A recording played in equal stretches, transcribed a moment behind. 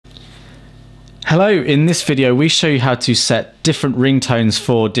Hello, in this video we show you how to set different ringtones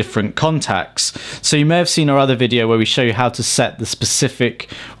for different contacts. So you may have seen our other video where we show you how to set the specific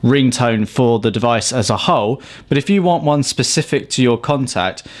ringtone for the device as a whole, but if you want one specific to your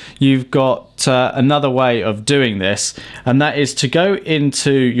contact, you've got another way of doing this, and that is to go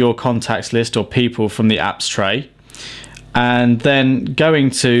into your contacts list or people from the apps tray, and then going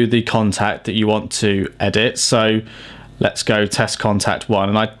to the contact that you want to edit. So let's go test contact 1,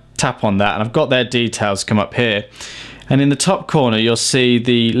 and I tap on that and I've got their details come up here, and in the top corner you'll see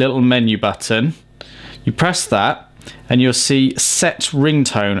the little menu button. You press that and you'll see set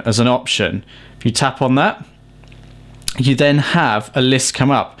ringtone as an option. If you tap on that, you then have a list come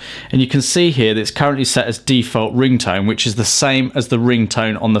up, and you can see here that it's currently set as default ringtone, which is the same as the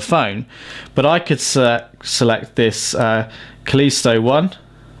ringtone on the phone. But I could select this Callisto one,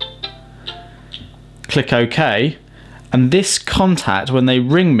 click OK, and this contact, when they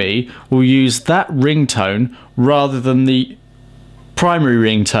ring me, will use that ringtone rather than the primary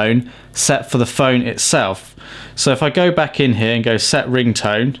ringtone set for the phone itself. So if I go back in here and go set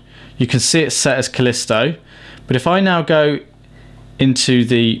ringtone, you can see it's set as Callisto. But if I now go into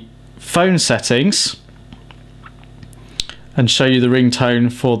the phone settings and show you the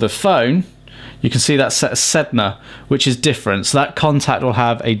ringtone for the phone, you can see that's set as Sedna, which is different. So that contact will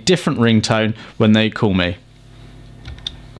have a different ringtone when they call me.